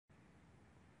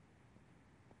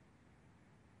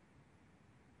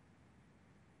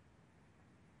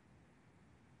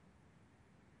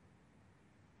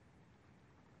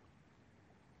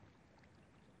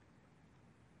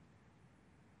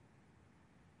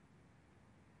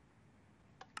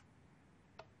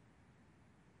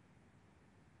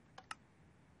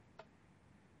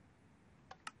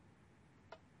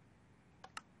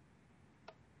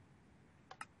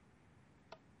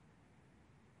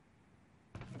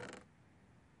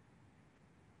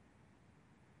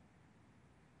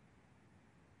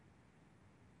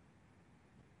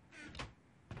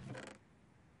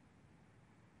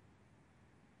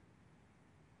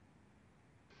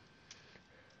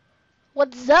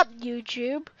What's up,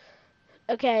 YouTube?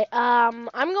 Okay, I'm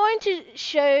going to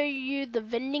show you the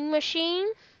vending machine.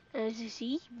 As you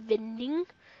see, vending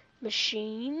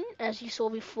machine, as you saw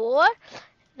before,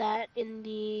 that in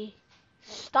the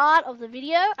start of the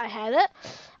video, I had it.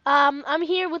 I'm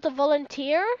here with the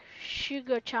volunteer,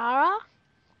 Shugochara.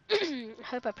 I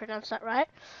hope I pronounced that right.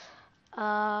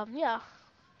 Yeah,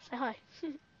 say hi.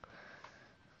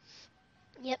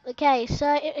 Yep, okay,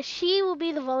 so she will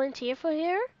be the volunteer for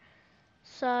here.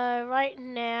 So right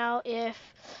now,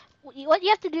 what you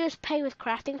have to do is pay with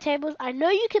crafting tables. I know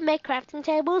you can make crafting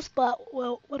tables, but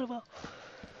well, whatever.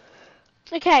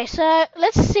 Okay, so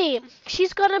let's see.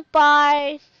 She's gonna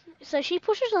buy. So she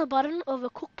pushes the button of a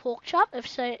cooked pork chop. If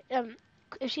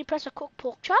she press a cooked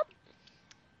pork chop,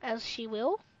 as she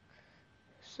will.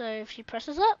 So if she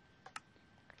presses it,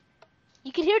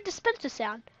 you can hear a dispenser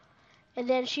sound, and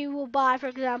then she will buy, for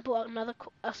example, another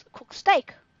cooked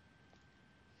steak.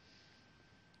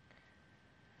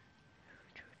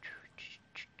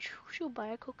 She'll buy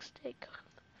a cooked steak.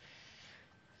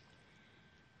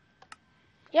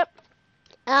 Yep.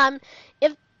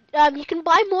 If you can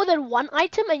buy more than one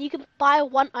item, and you can buy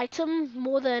one item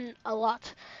more than a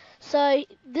lot. So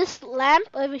this lamp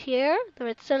over here, the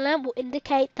redstone lamp, will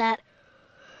indicate that.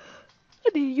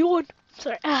 I need a yawn.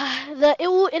 Sorry. It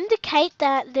will indicate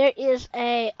that there is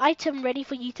a item ready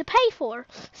for you to pay for.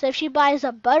 So if she buys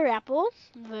a butter apple,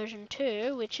 version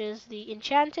 2, which is the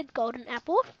enchanted golden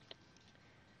apple,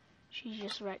 she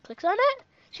just right clicks on it.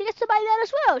 She gets to buy that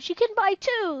as well. She can buy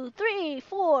 2, 3,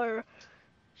 4.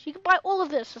 She can buy all of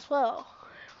this as well.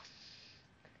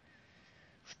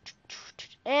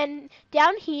 And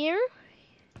down here,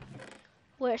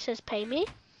 where it says pay me,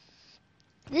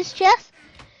 this chest,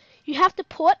 you have to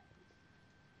put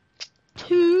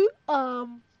two,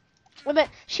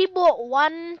 she bought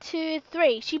 1, 2,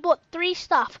 3. She bought 3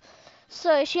 stuff.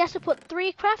 So she has to put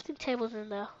 3 crafting tables in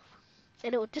there.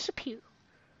 And it will disappear.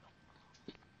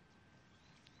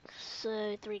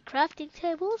 So 3 crafting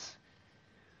tables.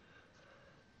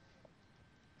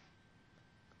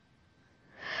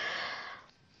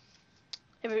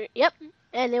 Yep,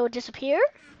 and it will disappear.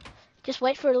 Just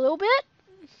wait for a little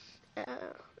bit.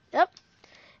 Yep,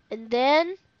 and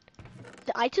then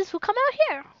the items will come out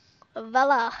here.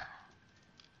 Voila!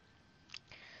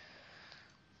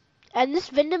 And this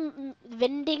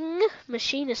vending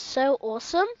machine is so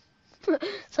awesome,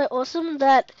 so awesome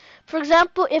that, for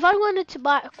example, if I wanted to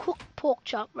buy a cooked pork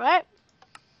chop, right?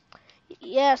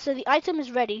 Yeah, so the item is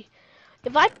ready.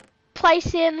 If I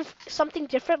place in something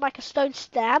different, like a stone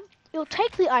stab, it'll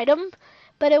take the item,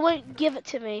 but it won't give it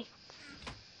to me.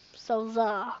 So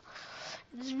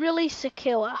it's really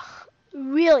secure,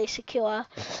 really secure.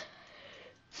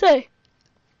 So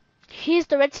here's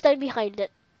the redstone behind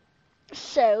it.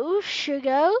 So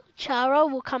Shugochara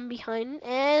will come behind,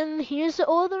 and here's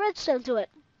all the redstone to it.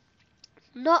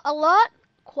 Not a lot,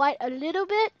 quite a little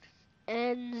bit,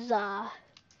 and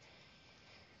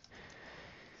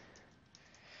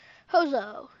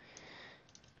Hozo.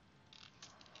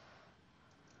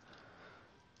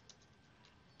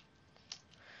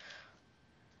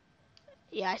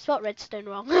 Yeah, I spelled redstone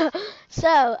wrong.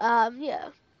 So, yeah.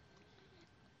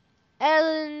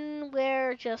 And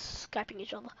we're just Skyping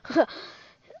each other.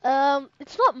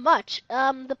 It's not much.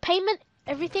 The payment,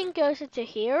 everything goes into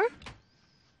here.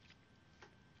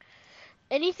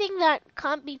 Anything that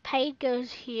can't be paid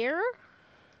goes here.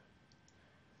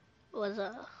 Was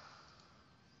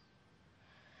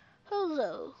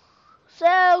Hello.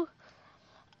 So,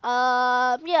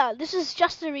 yeah, this is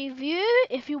just a review.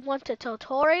 If you want a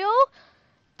tutorial,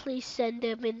 please send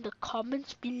them in the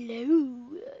comments below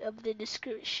of the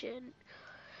description.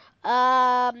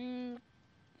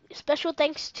 Special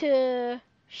thanks to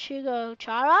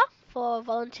Shugochara for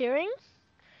volunteering.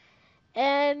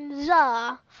 And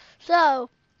so,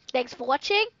 thanks for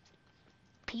watching.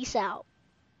 Peace out.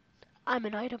 I'm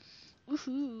an item.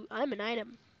 Woohoo, I'm an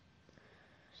item.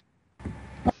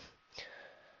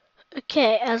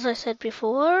 Okay, as I said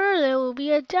before, there will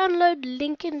be a download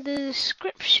link in the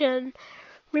description.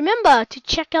 Remember to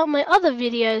check out my other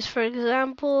videos, for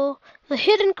example, the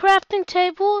hidden crafting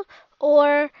table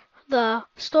or the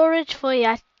storage for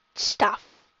your stuff.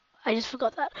 I just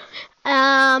forgot that.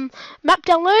 Map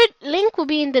download link will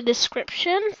be in the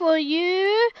description for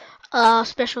you.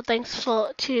 Special thanks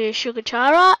to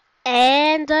Shugochara,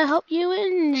 and I hope you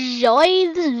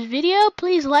enjoy this video.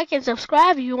 Please like and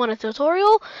subscribe if you want a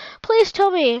tutorial. Please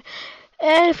tell me.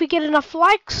 And if we get enough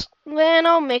likes, then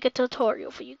I'll make a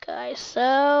tutorial for you guys.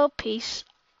 So, peace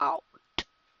out.